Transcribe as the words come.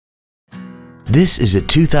This is a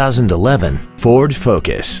 2011 Ford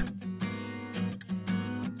Focus.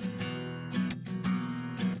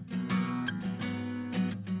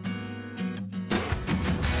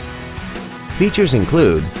 Features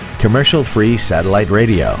include commercial-free satellite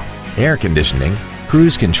radio, air conditioning,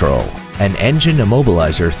 cruise control, an engine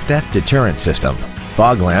immobilizer theft deterrent system,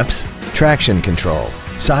 fog lamps, traction control,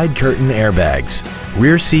 side curtain airbags,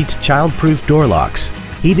 rear seat child-proof door locks,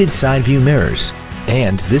 heated side view mirrors,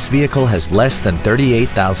 and this vehicle has less than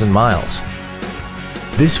 38,000 miles.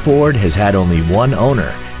 This Ford has had only one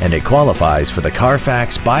owner and it qualifies for the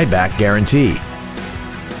Carfax buyback guarantee.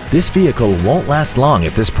 This vehicle won't last long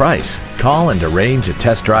at this price. Call and arrange a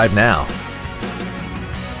test drive now.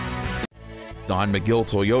 Don McGill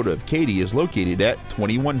Toyota of Katy is located at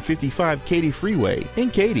 2155 Katy Freeway in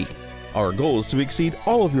Katy. Our goal is to exceed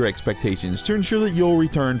all of your expectations to ensure that you'll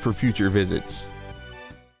return for future visits.